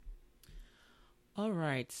All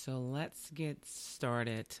right, so let's get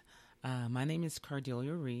started. My name is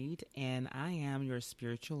Cardelia Reed, and I am your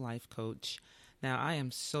spiritual life coach. Now, I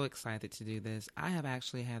am so excited to do this. I have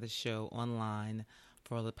actually had a show online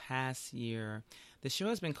for the past year. The show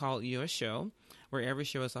has been called Your Show, where every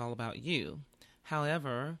show is all about you.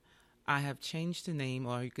 However, I have changed the name,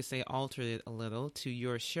 or you could say altered it a little, to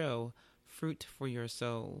Your Show, Fruit for Your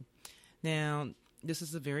Soul. Now, this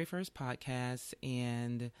is the very first podcast,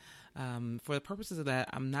 and for the purposes of that,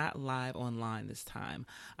 I'm not live online this time.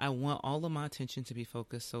 I want all of my attention to be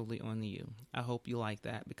focused solely on you. I hope you like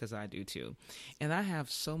that because I do too. And I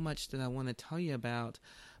have so much that I want to tell you about,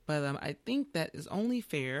 but I think that is only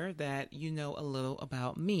fair that you know a little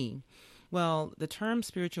about me. Well, the term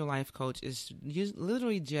spiritual life coach is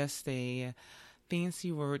literally just a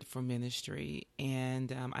fancy word for ministry,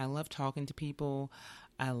 and I love talking to people.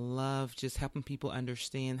 I love just helping people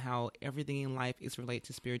understand how everything in life is related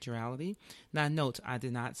to spirituality. Now, note, I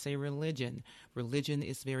did not say religion. Religion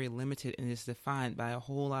is very limited and is defined by a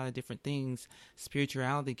whole lot of different things.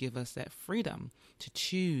 Spirituality gives us that freedom to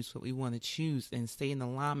choose what we want to choose and stay in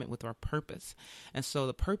alignment with our purpose. And so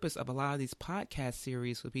the purpose of a lot of these podcast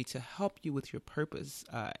series would be to help you with your purpose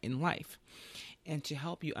in life, and to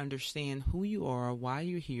help you understand who you are, why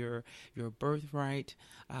you're here, your birthright,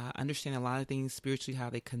 understand a lot of things spiritually, how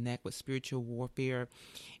they connect with spiritual warfare,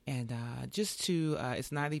 and just to,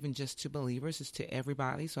 it's not even just to believers, it's to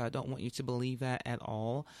everybody, so I don't want you to believe that at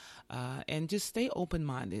all, and just stay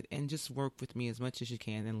open-minded and just work with me as much as you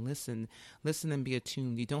can and listen and be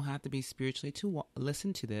attuned. You don't have to be spiritually to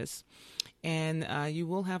listen to this, and you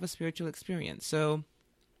will have a spiritual experience. So,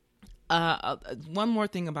 one more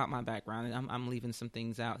thing about my background, and I'm leaving some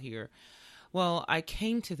things out here. Well, I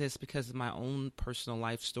came to this because of my own personal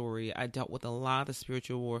life story. I dealt with a lot of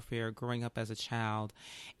spiritual warfare growing up as a child,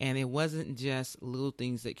 and it wasn't just little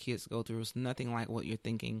things that kids go through. It's nothing like what you're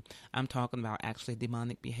thinking. I'm talking about actually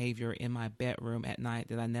demonic behavior in my bedroom at night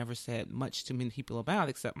that I never said much to many people about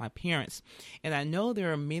except my parents. And I know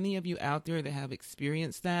there are many of you out there that have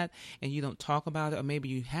experienced that, and you don't talk about it, or maybe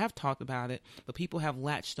you have talked about it, but people have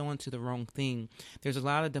latched on to the wrong thing. There's a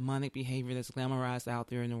lot of demonic behavior that's glamorized out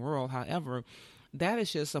there in the world. However, that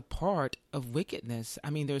is just a part of wickedness. I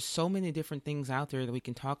mean, there's so many different things out there that we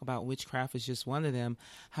can talk about. Witchcraft is just one of them.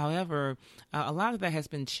 However, a lot of that has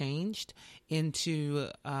been changed into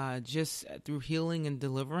just through healing and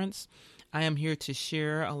deliverance. I am here to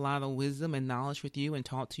share a lot of wisdom and knowledge with you and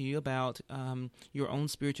talk to you about your own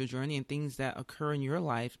spiritual journey and things that occur in your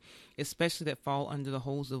life, especially that fall under the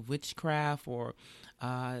holes of witchcraft or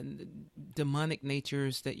demonic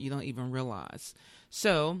natures that you don't even realize.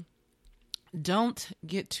 So, don't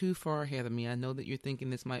get too far ahead of me. I know that you're thinking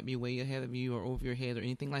this might be way ahead of you or over your head or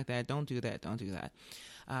anything like that. Don't do that. Don't do that.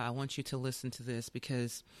 I want you to listen to this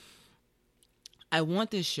because I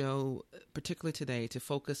want this show, particularly today, to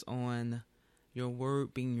focus on your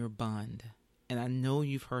word being your bond. And I know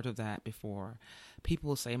you've heard of that before. People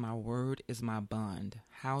will say, my word is my bond.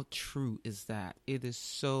 How true is that? It is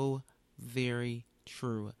so very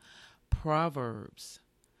true. Proverbs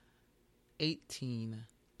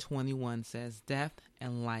 18:21 says, death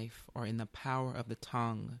and life are in the power of the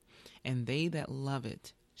tongue, and they that love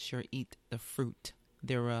it shall eat the fruit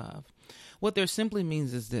thereof. What there simply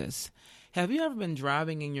means is this. Have you ever been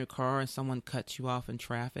driving in your car and someone cuts you off in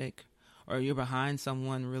traffic? Or you're behind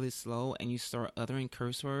someone really slow and you start uttering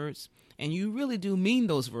curse words? And you really do mean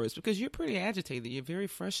those words because you're pretty agitated. You're very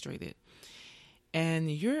frustrated. And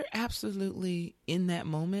you're absolutely in that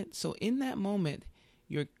moment. So in that moment,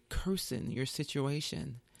 you're cursing your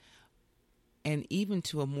situation. And even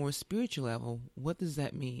to a more spiritual level, what does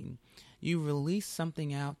that mean? You release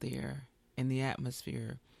something out there in the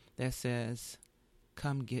atmosphere that says,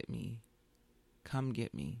 come get me, come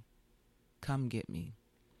get me, come get me.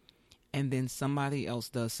 And then somebody else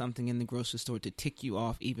does something in the grocery store to tick you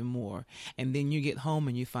off even more. And then you get home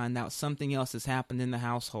and you find out something else has happened in the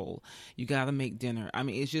household. You got to make dinner. I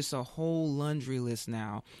mean, it's just a whole laundry list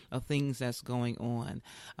now of things that's going on.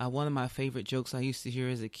 One of my favorite jokes I used to hear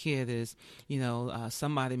as a kid is,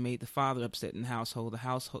 somebody made the father upset in the household.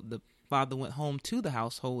 The father went home to the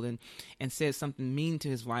household and said something mean to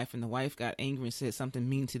his wife, and the wife got angry and said something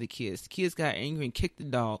mean to the kids. The kids got angry and kicked the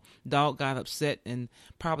dog. Dog got upset and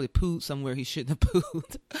probably pooed somewhere he shouldn't have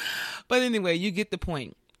pooed. But anyway, you get the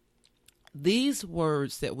point. These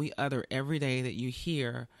words that we utter every day that you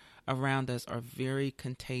hear around us are very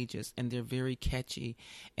contagious and they're very catchy.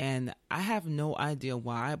 And I have no idea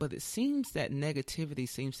why, but it seems that negativity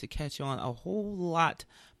seems to catch on a whole lot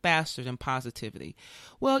faster than positivity.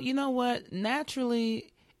 Well, you know what?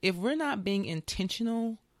 Naturally, if we're not being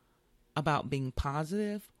intentional about being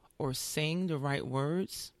positive, or saying the right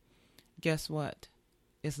words, guess what?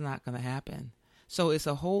 It's not going to happen. So it's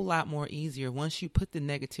a whole lot more easier once you put the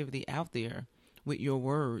negativity out there with your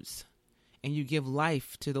words and you give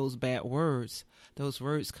life to those bad words. Those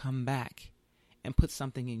words come back and put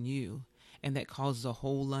something in you. And that causes a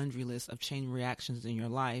whole laundry list of chain reactions in your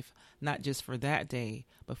life, not just for that day,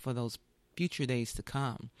 but for those future days to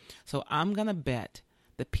come. So I'm going to bet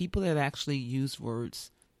the people that actually use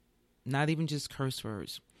words, not even just curse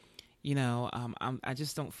words, I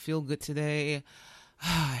just don't feel good today.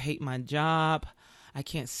 I hate my job. I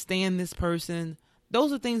can't stand this person.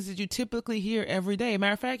 Those are things that you typically hear every day.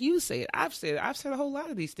 Matter of fact, you say it. I've said it. I've said a whole lot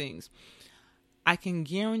of these things. I can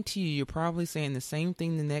guarantee you're probably saying the same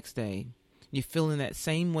thing the next day. You're feeling that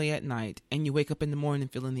same way at night, and you wake up in the morning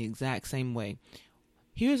feeling the exact same way.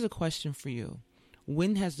 Here's a question for you.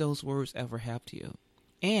 When has those words ever helped you?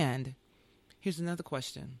 And here's another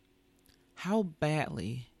question. How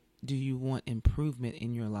badly do you want improvement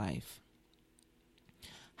in your life?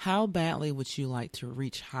 How badly would you like to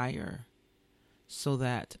reach higher so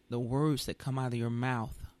that the words that come out of your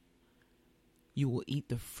mouth, you will eat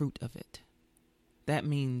the fruit of it? That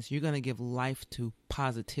means you're going to give life to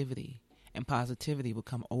positivity, and positivity will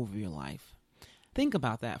come over your life. Think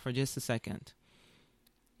about that for just a second.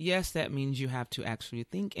 Yes, that means you have to actually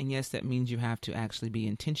think. And yes, that means you have to actually be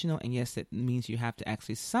intentional. And yes, that means you have to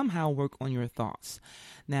actually somehow work on your thoughts.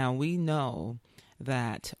 Now, we know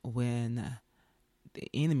that when the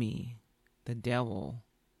enemy, the devil,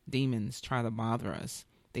 demons try to bother us,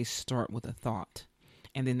 they start with a thought.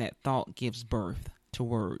 And then that thought gives birth to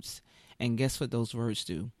words. And guess what those words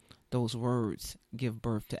do? Those words give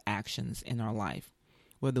birth to actions in our life,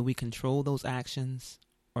 whether we control those actions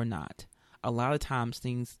or not. A lot of times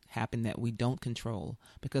things happen that we don't control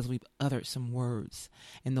because we've uttered some words,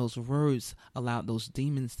 and those words allowed those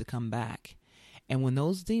demons to come back. And when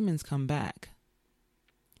those demons come back,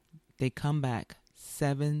 they come back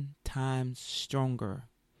 7 times stronger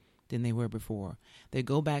than they were before. They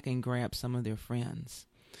go back and grab some of their friends.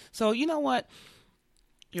 So you know what?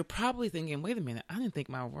 You're probably thinking, wait a minute, I didn't think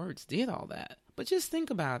my words did all that. But just think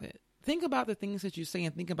about it. Think about the things that you say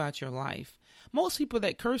and think about your life. Most people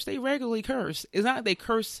that curse, they regularly curse. It's not like they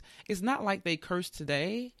curse. It's not like they curse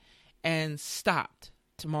today and stopped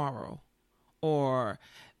tomorrow, or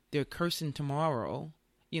they're cursing tomorrow,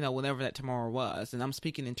 whenever that tomorrow was. And I'm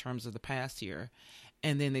speaking in terms of the past year.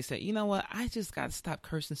 And then they say, you know what? I just got to stop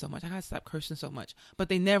cursing so much. I got to stop cursing so much. But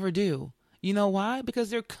they never do. You know why? Because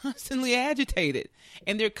they're constantly agitated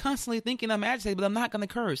and they're constantly thinking I'm agitated, but I'm not going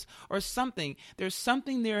to curse or something. There's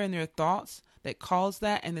something there in their thoughts that cause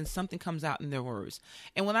that, and then something comes out in their words.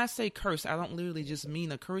 And when I say curse, I don't literally just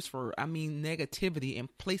mean a curse word. I mean negativity and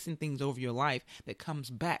placing things over your life that comes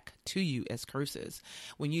back to you as curses.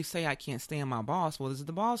 When you say I can't stand my boss, what does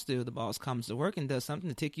the boss do? The boss comes to work and does something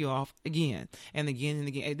to tick you off again and again and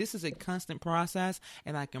again. And this is a constant process,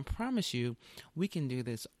 and I can promise you we can do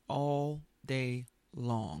this all day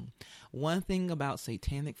long. One thing about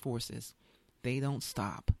satanic forces, they don't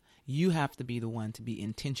stop. You have to be the one to be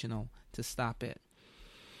intentional to stop it.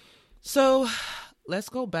 So let's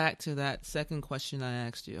go back to that second question I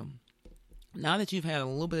asked you. Now that you've had a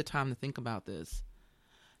little bit of time to think about this,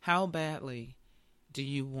 how badly do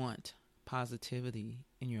you want positivity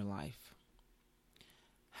in your life?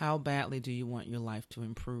 How badly do you want your life to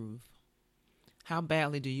improve? How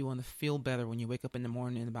badly do you want to feel better when you wake up in the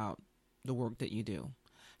morning about the work that you do?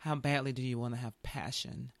 How badly do you want to have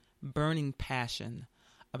passion, burning passion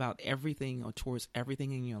about everything or towards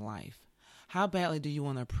everything in your life? How badly do you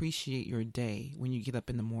want to appreciate your day when you get up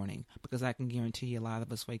in the morning? Because I can guarantee you a lot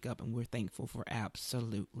of us wake up and we're thankful for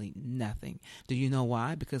absolutely nothing. Do you know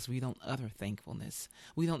why? Because we don't utter thankfulness.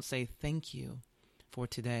 We don't say thank you for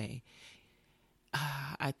today.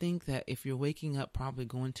 I think that if you're waking up probably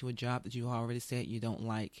going to a job that you already said you don't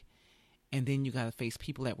like, and then you got to face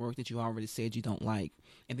people at work that you already said you don't like,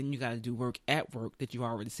 and then you got to do work at work that you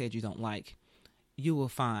already said you don't like, you will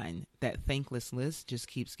find that thankless list just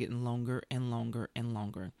keeps getting longer and longer and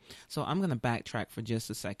longer. So I'm going to backtrack for just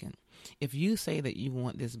a second. If you say that you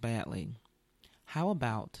want this badly, how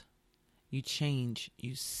about you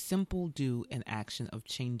simple do an action of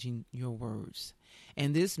changing your words?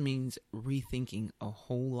 And this means rethinking a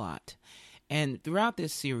whole lot. And throughout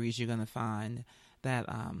this series, you're going to find that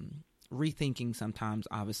rethinking sometimes,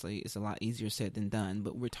 obviously, is a lot easier said than done.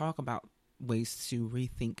 But we're talking about ways to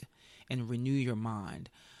rethink and renew your mind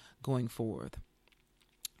going forward.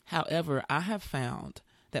 However, I have found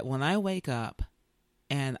that when I wake up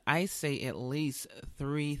and I say at least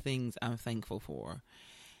 3 things I'm thankful for,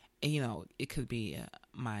 it could be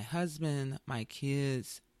my husband, my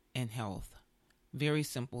kids, and health. Very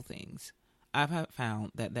simple things. I've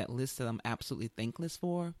found that that list that I'm absolutely thankless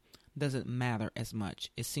for doesn't matter as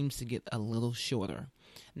much. It seems to get a little shorter.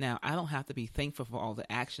 Now, I don't have to be thankful for all the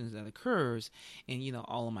actions that occurs in,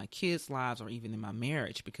 all of my kids' lives or even in my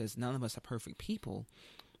marriage, because none of us are perfect people.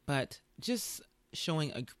 But just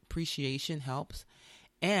showing appreciation helps.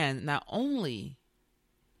 And not only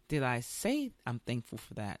did I say I'm thankful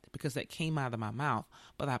for that because that came out of my mouth,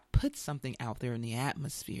 but I put something out there in the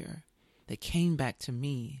atmosphere that came back to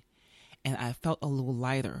me, and I felt a little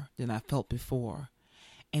lighter than I felt before.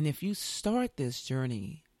 And if you start this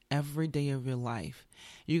journey every day of your life,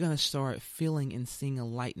 you're going to start feeling and seeing a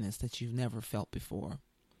lightness that you've never felt before,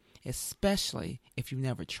 especially if you've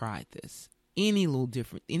never tried this. Any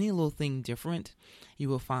little thing different, you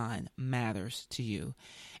will find matters to you.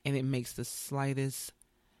 And it makes the slightest,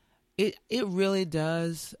 it really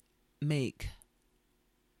does make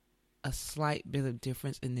a slight bit of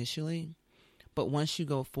difference initially. But once you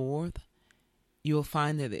go forth, you'll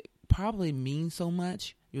find that it probably means so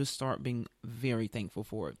much, you'll start being very thankful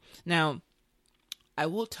for it. Now, I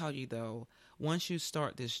will tell you though, once you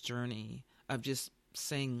start this journey of just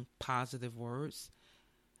saying positive words,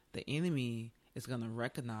 the enemy is going to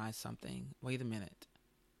recognize something. Wait a minute,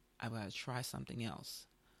 I've got to try something else.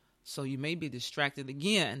 So you may be distracted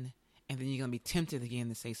again, and then you're going to be tempted again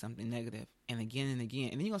to say something negative, and again. And then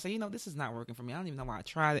you're going to say, this is not working for me. I don't even know why I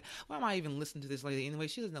tried it. Why am I even listening to this lady anyway?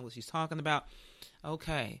 She doesn't know what she's talking about.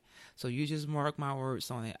 Okay, so you just mark my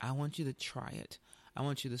words on it. I want you to try it. I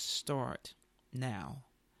want you to start now,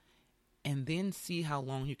 and then see how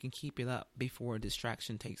long you can keep it up before a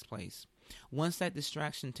distraction takes place. Once that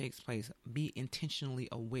distraction takes place, be intentionally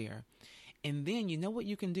aware. And then you know what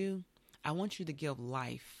you can do? I want you to give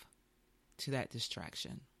life to that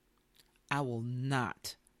distraction. I will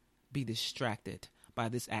not be distracted by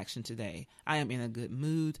this action today. I am in a good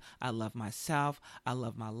mood. I love myself. I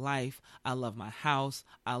love my life. I love my house.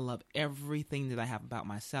 I love everything that I have about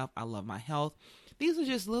myself. I love my health. These are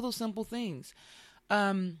just little simple things.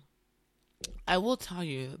 I will tell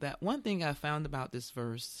you that one thing I found about this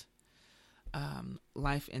verse,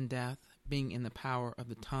 life and death being in the power of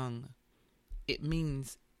the tongue, it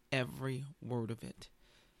means every word of it.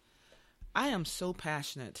 I am so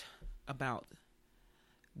passionate about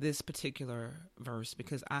this particular verse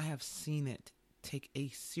because I have seen it take a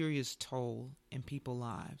serious toll in people's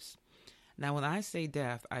lives. Now, when I say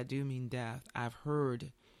death, I do mean death. I've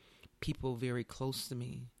heard people very close to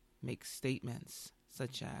me make statements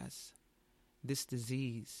such as, this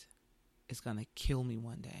disease is going to kill me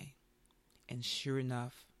one day. And sure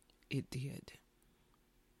enough, it did.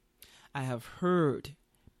 I have heard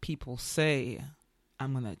people say,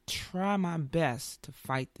 I'm going to try my best to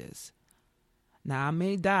fight this. Now, I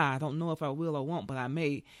may die. I don't know if I will or won't, but I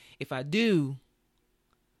may. If I do,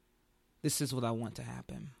 this is what I want to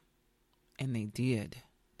happen. And they did.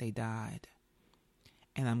 They died.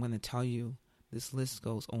 And I'm going to tell you, this list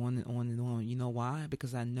goes on and on and on. You know why?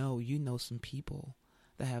 Because I know you know some people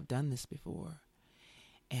that have done this before.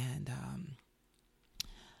 And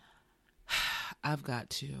I've got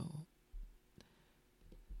to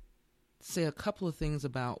say a couple of things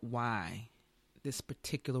about why this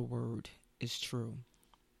particular word is true.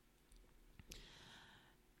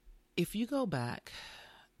 If you go back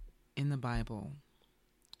in the Bible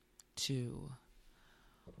to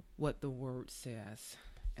what the word says,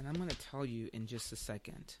 and I'm going to tell you in just a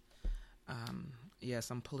second. Yes,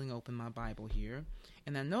 I'm pulling open my Bible here.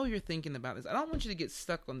 And I know you're thinking about this. I don't want you to get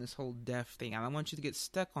stuck on this whole death thing. I don't want you to get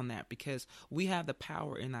stuck on that because we have the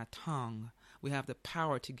power in our tongue. We have the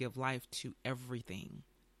power to give life to everything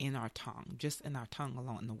in our tongue, just in our tongue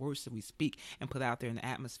alone, in the words that we speak and put out there in the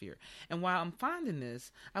atmosphere. And while I'm finding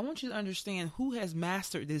this, I want you to understand who has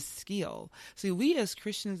mastered this skill. See, we as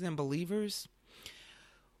Christians and believers,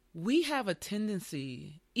 we have a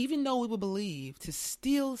tendency, even though we will believe, to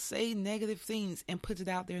still say negative things and put it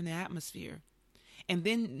out there in the atmosphere. And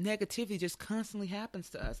then negativity just constantly happens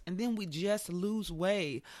to us. And then we just lose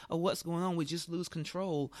way of what's going on. We just lose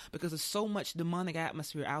control because there's so much demonic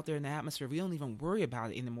atmosphere out there in the atmosphere. We don't even worry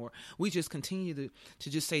about it anymore. We just continue to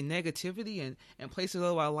just say negativity and place it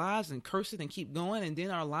over our lives and curse it and keep going. And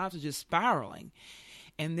then our lives are just spiraling.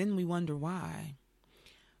 And then we wonder why.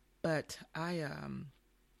 But I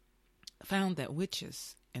found that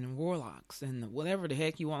witches and warlocks and whatever the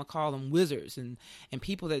heck you want to call them, wizards and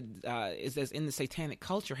people that is in the satanic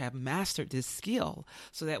culture have mastered this skill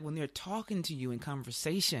so that when they're talking to you in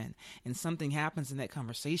conversation and something happens in that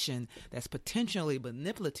conversation that's potentially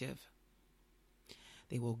manipulative,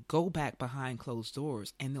 they will go back behind closed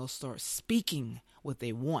doors and they'll start speaking what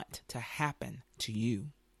they want to happen to you.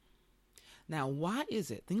 Now, why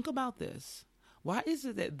is it? Think about this. Why is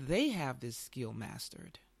it that they have this skill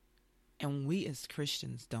mastered and we as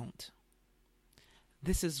Christians don't?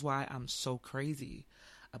 This is why I'm so crazy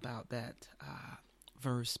about that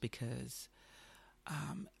verse, because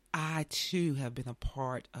I too have been a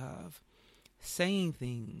part of saying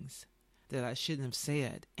things that I shouldn't have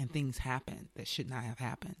said, and things happened that should not have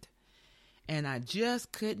happened. And I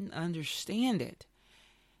just couldn't understand it.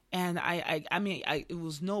 And I mean, it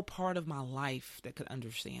was no part of my life that could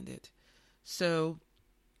understand it. So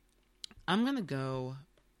I'm going to go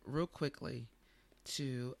real quickly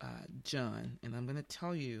to John, and I'm going to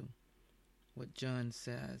tell you what John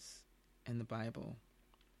says in the Bible.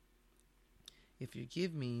 If you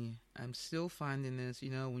give me, I'm still finding this,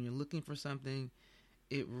 when you're looking for something,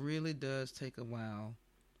 it really does take a while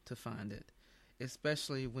to find it,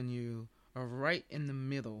 especially when you are right in the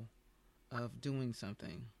middle of doing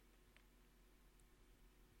something.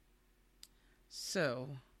 So,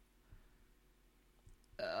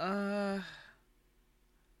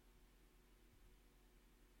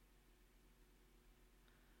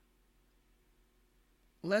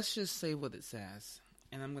 let's just say what it says,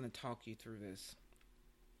 and I'm going to talk you through this.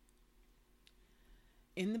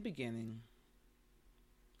 In the beginning,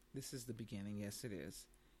 this is the beginning, yes it is.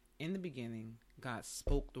 In the beginning, God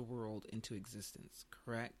spoke the world into existence,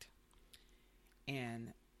 correct?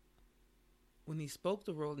 And when he spoke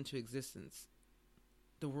the world into existence,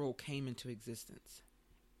 the world came into existence.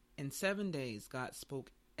 In 7 days, God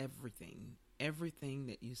spoke everything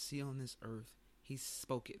that you see on this earth, he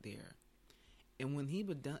spoke it there. And when he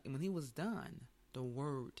was done, the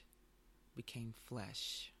word became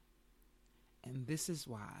flesh. And this is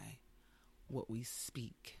why what we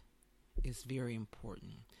speak is very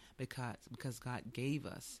important, because God gave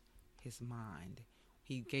us his mind.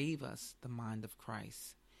 He gave us the mind of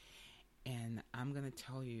Christ. And I'm going to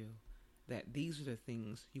tell you that these are the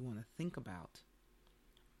things you want to think about,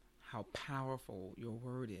 how powerful your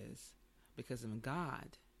word is. Because when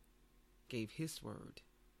God gave his word,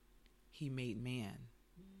 he made man,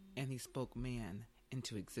 and he spoke man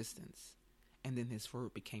into existence. And then his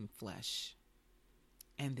word became flesh.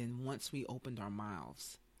 And then once we opened our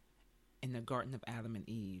mouths in the Garden of Adam and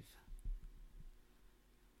Eve,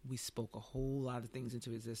 we spoke a whole lot of things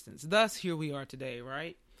into existence. Thus, here we are today,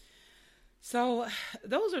 right? So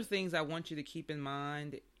those are things I want you to keep in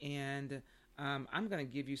mind. And I'm going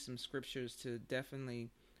to give you some scriptures to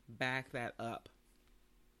definitely back that up.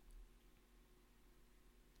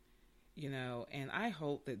 And I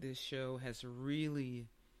hope that this show has really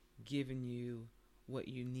given you what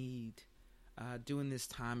you need during this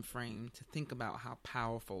time frame to think about how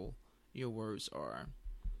powerful your words are.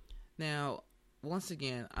 Now, once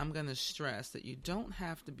again, I'm going to stress that you don't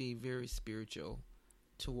have to be very spiritual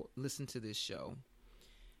to listen to this show.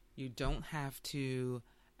 You don't have to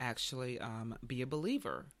actually be a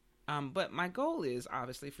believer. But my goal is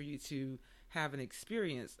obviously for you to have an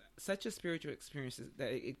experience, such a spiritual experience,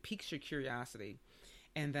 that it piques your curiosity,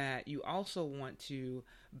 and that you also want to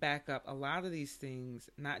back up a lot of these things,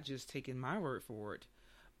 not just taking my word for it,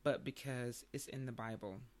 but because it's in the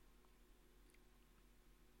Bible.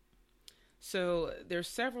 So there's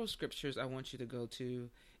several scriptures I want you to go to.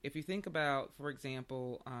 If you think about, for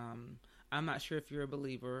example, I'm not sure if you're a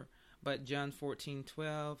believer, but John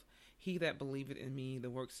 14:12, he that believeth in me, the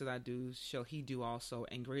works that I do, shall he do also,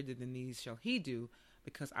 and greater than these shall he do,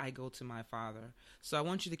 because I go to my Father. So I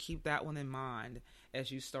want you to keep that one in mind as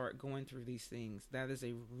you start going through these things. That is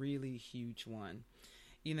a really huge one.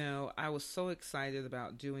 I was so excited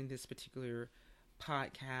about doing this particular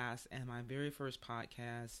podcast, and my very first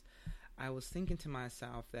podcast, I was thinking to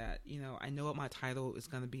myself that, I know what my title is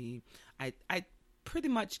going to be. I pretty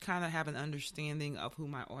much kind of have an understanding of who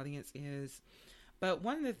my audience is. But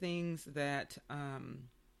one of the things that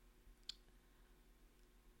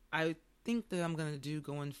I think that I'm going to do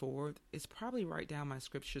going forward is probably write down my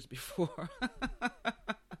scriptures before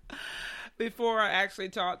I actually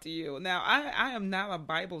talk to you. Now, I am not a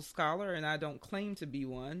Bible scholar, and I don't claim to be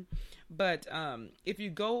one. But if you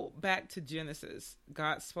go back to Genesis,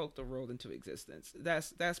 God spoke the world into existence.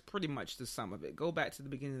 That's pretty much the sum of it. Go back to the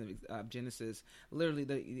beginning of Genesis, literally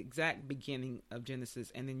the exact beginning of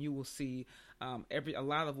Genesis, and then you will see a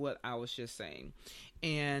lot of what I was just saying.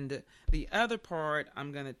 And the other part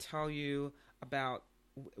I'm going to tell you about,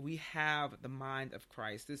 we have the mind of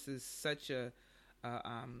Christ. This is such a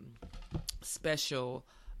special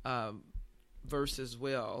verse as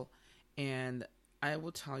well, and I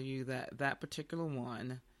will tell you that particular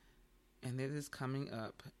one, and it is coming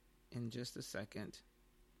up in just a second.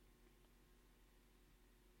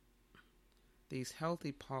 These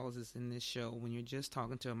healthy pauses in this show, when you're just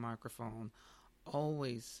talking to a microphone,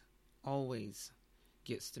 always always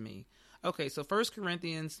gets to me. Okay, so 1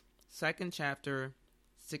 Corinthians 2nd chapter,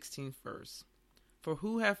 16th verse. For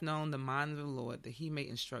who hath known the mind of the Lord that he may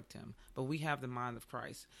instruct him? But we have the mind of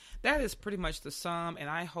Christ. That is pretty much the sum, and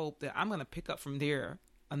I hope that I'm going to pick up from there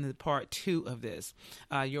on the part 2 of this,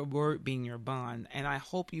 your word being your bond. And I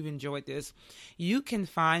hope you've enjoyed this. You can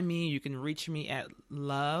find me, you can reach me at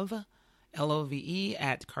love, LOVE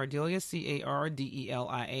at Cardelia,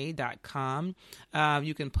 CARDELIA.com.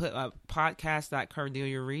 You can put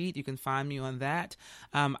podcast.Cardelia Reed. You can find me on that.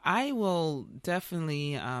 I will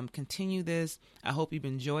definitely continue this. I hope you've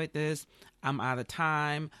enjoyed this. I'm out of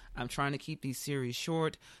time. I'm trying to keep these series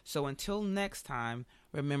short. So until next time,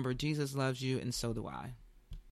 remember, Jesus loves you, and so do I.